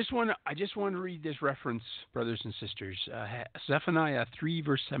 I just want to read this reference, brothers and sisters. Zephaniah 3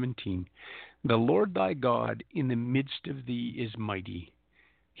 verse 17. The Lord thy God in the midst of thee is mighty.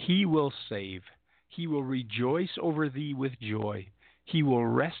 He will save. He will rejoice over thee with joy. He will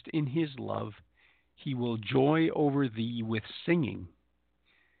rest in his love. He will joy over thee with singing.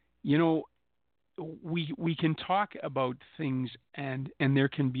 You know, we can talk about things and there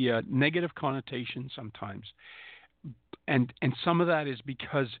can be a negative connotation sometimes. And some of that is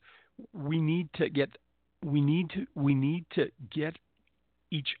because we need to get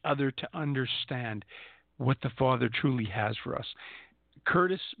each other to understand what the Father truly has for us.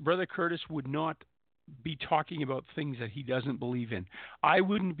 Brother Curtis would not be talking about things that he doesn't believe in. I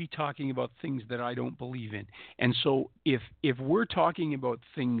wouldn't be talking about things that I don't believe in. And so if we're talking about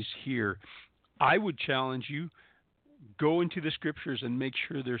things here, I would challenge you, go into the scriptures and make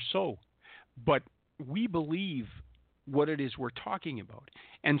sure they're so. But we believe what it is we're talking about.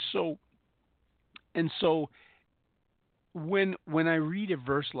 And so when I read a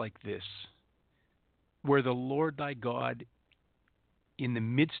verse like this, where the Lord thy God in the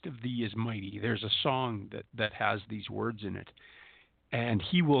midst of thee is mighty, there's a song that has these words in it. And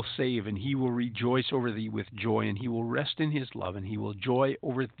he will save, and he will rejoice over thee with joy, and he will rest in his love, and he will joy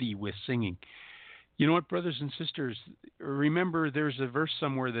over thee with singing. You know what, brothers and sisters, remember there's a verse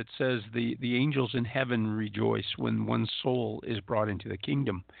somewhere that says the angels in heaven rejoice when one soul is brought into the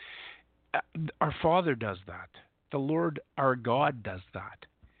kingdom. Our Father does that. The Lord our God does that.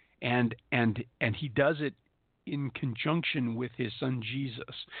 And he does it in conjunction with his son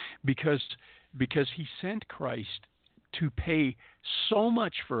Jesus, because he sent Christ to pay so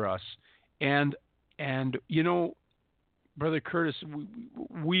much for us. And you know, Brother Curtis,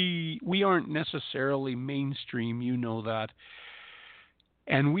 we aren't necessarily mainstream, you know that.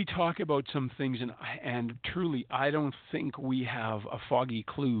 And we talk about some things, and truly, I don't think we have a foggy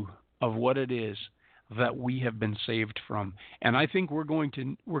clue of what it is that we have been saved from. And I think we're going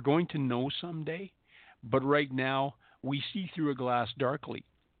to know someday, but right now we see through a glass darkly.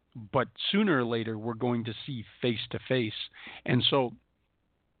 But sooner or later we're going to see face to face. And so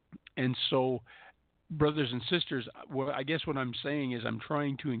brothers and sisters, I guess what I'm saying is I'm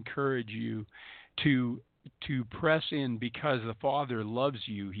trying to encourage you to press in, because the Father loves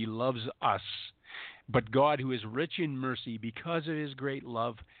you. He loves us. But God, who is rich in mercy, because of his great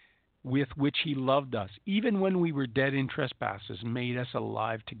love with which he loved us, even when we were dead in trespasses, made us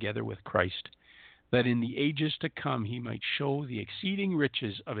alive together with Christ, that in the ages to come he might show the exceeding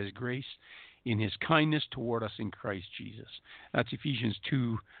riches of his grace in his kindness toward us in Christ Jesus. That's Ephesians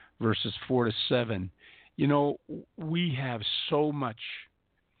 2, verses 4 to 7. You know, we have so much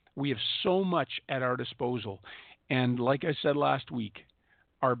at our disposal. And like I said last week,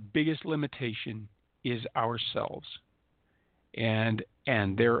 our biggest limitation is ourselves. And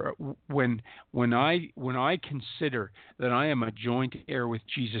there, when I consider that I am a joint heir with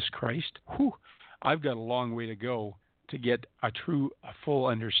Jesus Christ, I've got a long way to go to get a full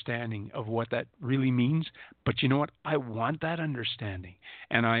understanding of what that really means. But you know what? I want that understanding,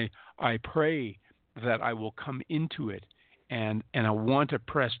 and I pray that I will come into it, and I want to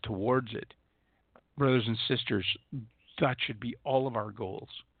press towards it. Brothers and sisters, that should be all of our goals,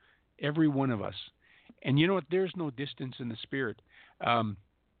 every one of us. And you know what? There's no distance in the spirit.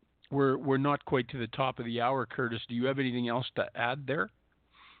 We're not quite to the top of the hour, Curtis. Do you have anything else to add there?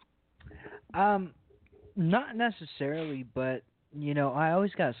 Not necessarily, but you know, I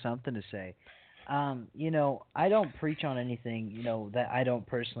always got something to say. You know, I don't preach on anything, you know, that I don't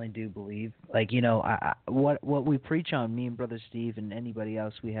personally do believe. Like, you know, what we preach on, me and Brother Steve and anybody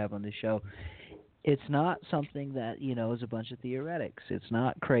else we have on the show, it's not something that, you know, is a bunch of theoretics. It's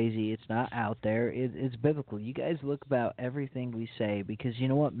not crazy. It's not out there. It's biblical. You guys look about everything we say, because you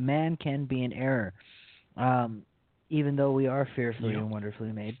know what? Man can be in error, even though we are fearfully and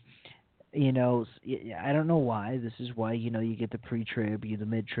wonderfully made. You know, I don't know why. This is why, you know, you get the pre-trib, the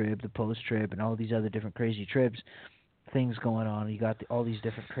mid-trib, the post-trib, and all these other different crazy tribs, things going on. You got all these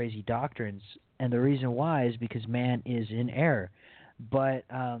different crazy doctrines. And the reason why is because man is in error. But,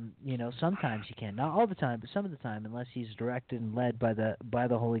 you know, sometimes he can. Not all the time, but some of the time, unless he's directed and led by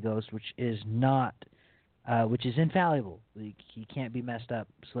the Holy Ghost, which is infallible. He can't be messed up,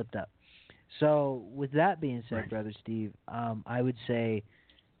 slipped up. So with that being said, Brother Steve, I would say,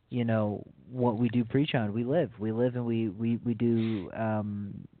 you know, what we do preach on, we live, and we do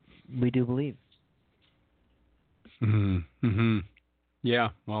believe. Mm-hmm. Yeah.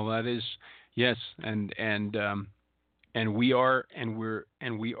 Well, that is, yes, and we are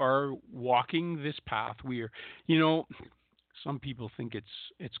walking this path. We are, you know, Some people think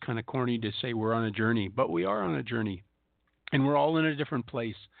it's kind of corny to say we're on a journey, but we are on a journey, and we're all in a different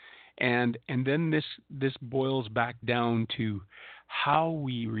place. And then this boils back down to how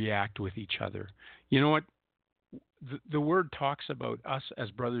we react with each other. You know what? The word talks about us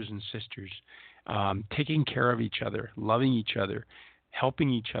as brothers and sisters, taking care of each other, loving each other, helping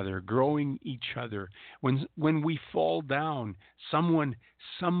each other, growing each other. When we fall down, someone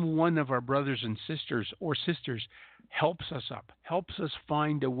of our brothers and sisters or sisters helps us up, helps us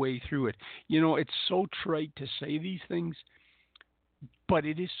find a way through it. You know, it's so trite to say these things, but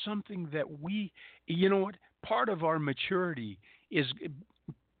it is something that we, you know what, part of our maturity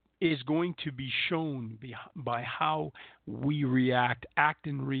is going to be shown by how we act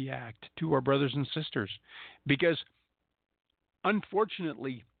and react to our brothers and sisters. Because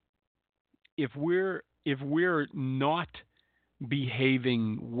unfortunately, if we're not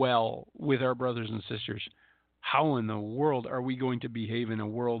behaving well with our brothers and sisters, how in the world are we going to behave in a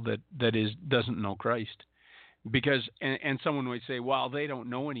world that doesn't know Christ? Because and someone might say, well, they don't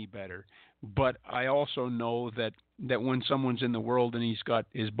know any better. But I also know that when someone's in the world and he's got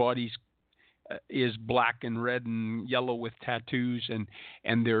his body's is black and red and yellow with tattoos,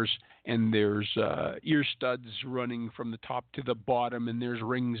 and there's ear studs running from the top to the bottom, and there's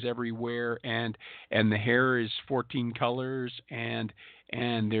rings everywhere, and the hair is 14 colors, and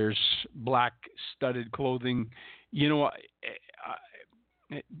there's black studded clothing. You know,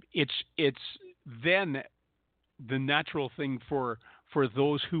 it's then the natural thing for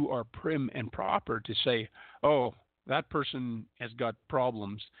those who are prim and proper to say, oh, that person has got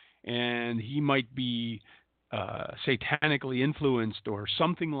problems, and he might be satanically influenced or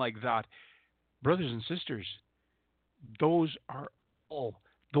something like that. Brothers and sisters, those are all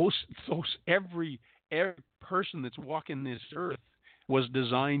every person that's walking this earth was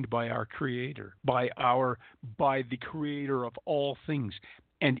designed by our Creator, by the Creator of all things.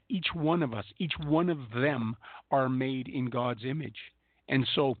 And each one of us, each one of them are made in God's image. And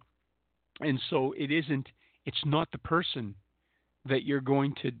so it's not the person that you're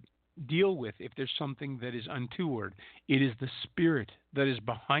going to deal with if there's something that is untoward. It is the spirit that is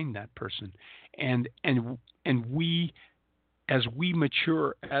behind that person. And we, as we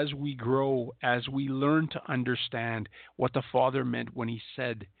mature, as we grow, as we learn to understand what the Father meant when he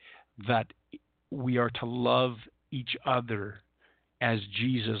said that we are to love each other as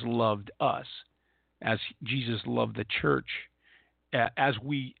Jesus loved us, as Jesus loved the church, as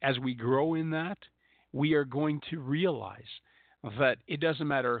we grow in that, we are going to realize that it doesn't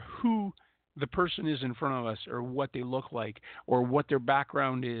matter who the person is in front of us, or what they look like, or what their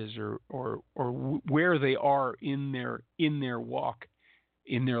background is, or where they are in their walk,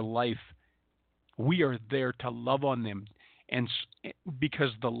 in their life. We are there to love on them, and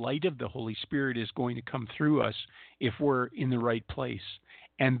because the light of the Holy Spirit is going to come through us if we're in the right place,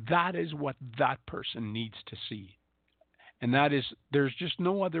 and that is what that person needs to see. And that is, there's just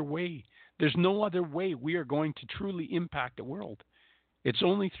no other way. There's no other way we are going to truly impact the world. It's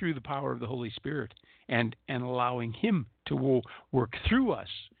only through the power of the Holy Spirit and allowing him to work through us,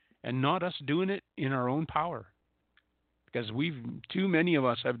 and not us doing it in our own power. Because too many of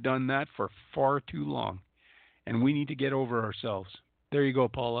us have done that for far too long, and we need to get over ourselves. There you go,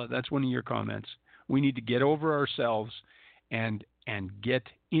 Paula. That's one of your comments. We need to get over ourselves and get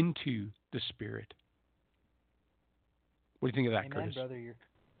into the Spirit. What do you think of that, Amen, Curtis? Brother.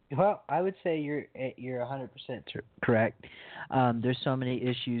 Well, I would say you're 100% correct. There's so many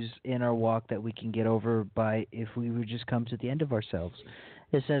issues in our walk that we can get over by if we would just come to the end of ourselves.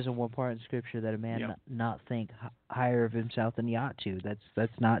 It says in one part in Scripture that a man not think higher of himself than he ought to.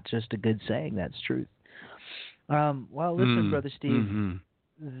 That's not just a good saying. That's truth. Well, listen, Brother Steve.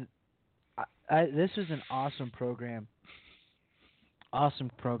 This is an awesome program.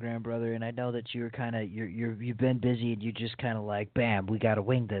 Awesome program, brother, and I know that you've been busy and you just kind of like, bam, we got to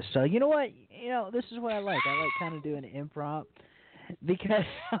wing this. So you know what? This is what I like. I like kind of doing an improv because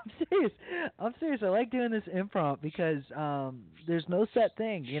I'm serious. I like doing this improv because there's no set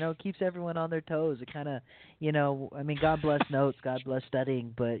thing. It keeps everyone on their toes. It kind of, I mean, God bless notes, God bless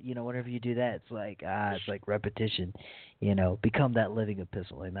studying, but whenever you do that, it's like repetition. Become that living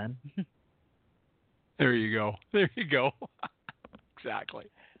epistle. Amen. There you go. Exactly.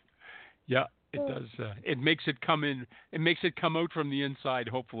 Yeah, it does. It makes it come in. It makes it come out from the inside,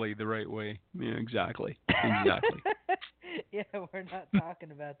 hopefully, the right way. Yeah, exactly. Yeah, we're not talking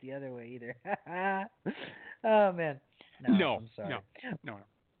about the other way either. Oh man. No. I'm sorry. No.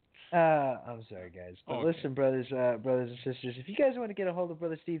 I'm sorry, guys. But okay. Listen, brothers and sisters, if you guys want to get a hold of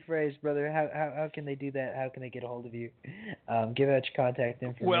Brother Steve Froese, brother, how can they do that? How can they get a hold of you? Give out your contact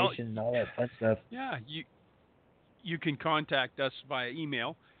information and all that fun stuff. Yeah, you can contact us via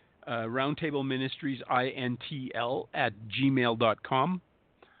email, roundtableministriesintl@gmail.com,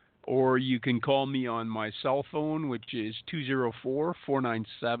 or you can call me on my cell phone, which is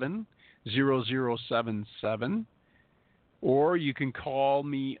 204-497-0077, or you can call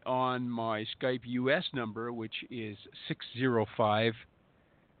me on my Skype US number, which is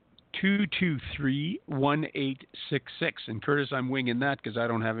 605-223-1866. And Curtis, I'm winging that because I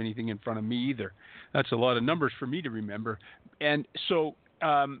don't have anything in front of me either. That's a lot of numbers for me to remember. And so,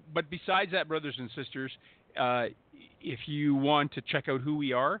 but besides that, brothers and sisters, if you want to check out who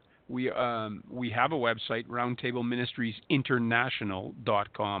we are, we have a website,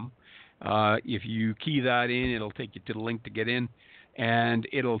 roundtableministriesinternational.com. If you key that in, it'll take you to the link to get in, and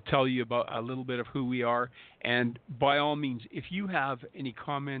it'll tell you about a little bit of who we are. And by all means, if you have any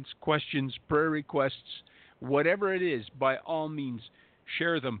comments, questions, prayer requests, whatever it is, by all means,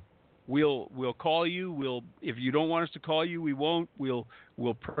 share them. We'll call you. If you don't want us to call you, we won't. We'll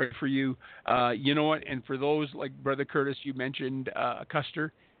pray for you. You know what? And for those like Brother Curtis, you mentioned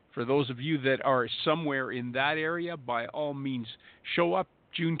Custer. For those of you that are somewhere in that area, by all means, show up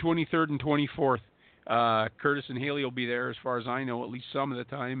June 23rd and 24th. Curtis and Haley will be there, as far as I know, at least some of the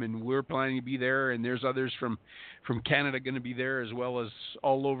time, and we're planning to be there. And there's others from Canada going to be there, as well as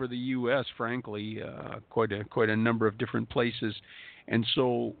all over the U.S. Frankly, quite a number of different places. And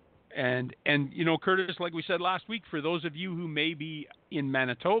so, and you know, Curtis, like we said last week, for those of you who may be in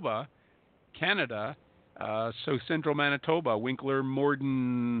Manitoba, Canada, so central Manitoba, Winkler,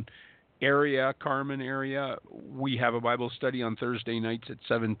 Morden area, Carmen area, we have a Bible study on Thursday nights at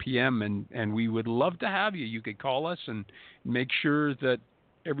 7 p.m. and we would love to have you. You could call us and make sure that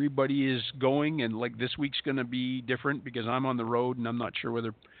everybody is going. And like this week's going to be different because I'm on the road and I'm not sure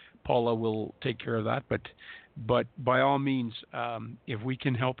whether Paula will take care of that. But by all means, if we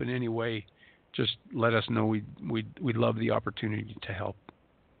can help in any way, just let us know. We'd love the opportunity to help.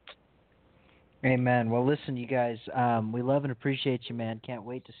 Amen. Well, listen, you guys, we love and appreciate you, man. Can't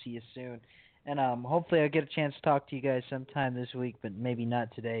wait to see you soon. And hopefully I'll get a chance to talk to you guys sometime this week, but maybe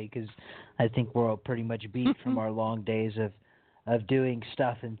not today because I think we're all pretty much beat from our long days of doing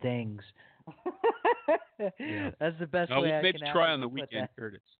stuff and things. Yeah. That's the best way I maybe can try on the weekend,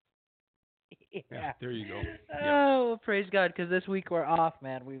 Curtis. Yeah. There you go. Oh, well, praise God, because this week we're off,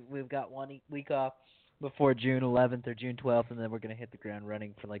 man. We've got 1 week off before June 11th or June 12th, and then we're going to hit the ground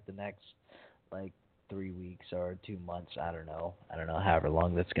running for like the next 3 weeks or 2 months. I don't know however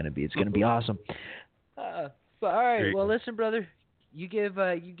long that's going to be. It's going to be awesome. But all right, well, listen, brother, you give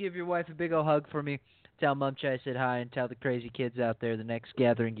your wife a big old hug for me. Tell Mom Chai I said hi, and tell the crazy kids out there the next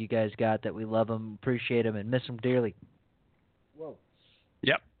gathering you guys got that we love them, appreciate them, and miss them dearly. Whoa.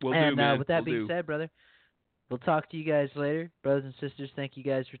 Yep, we'll do, man. With that being said, brother, we'll talk to you guys later. Brothers and sisters, thank you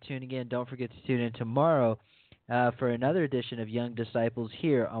guys for tuning in. Don't forget to tune in tomorrow for another edition of Young Disciples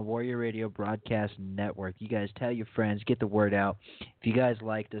here on Warrior Radio Broadcast Network. You guys tell your friends, get the word out. If you guys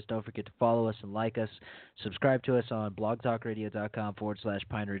liked us, don't forget to follow us and like us. Subscribe to us on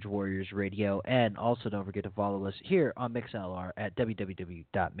blogtalkradio.com/Pine Ridge Warriors Radio. And also don't forget to follow us here on MixLR at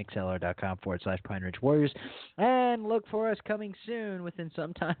www.mixlr.com/Pine Ridge Warriors. And look for us coming soon within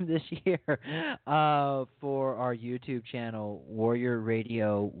some time this year for our YouTube channel, Warrior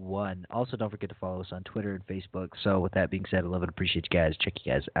Radio 1. Also don't forget to follow us on Twitter and Facebook. So with that being said, I love and appreciate you guys. Check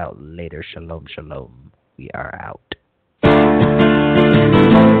you guys out later. Shalom, shalom. We are out.